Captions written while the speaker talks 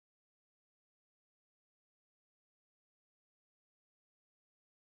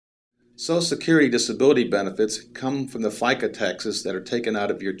Social Security disability benefits come from the FICA taxes that are taken out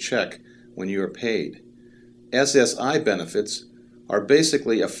of your check when you are paid. SSI benefits are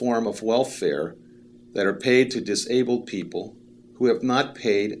basically a form of welfare that are paid to disabled people who have not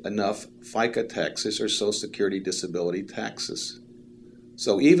paid enough FICA taxes or Social Security disability taxes.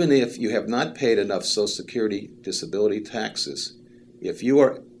 So even if you have not paid enough Social Security disability taxes, if you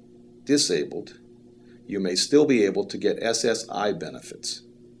are disabled, you may still be able to get SSI benefits.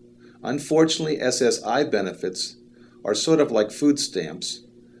 Unfortunately, SSI benefits are sort of like food stamps,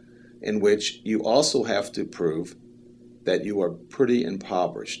 in which you also have to prove that you are pretty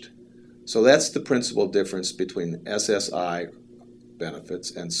impoverished. So that's the principal difference between SSI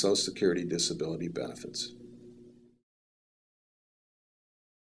benefits and Social Security disability benefits.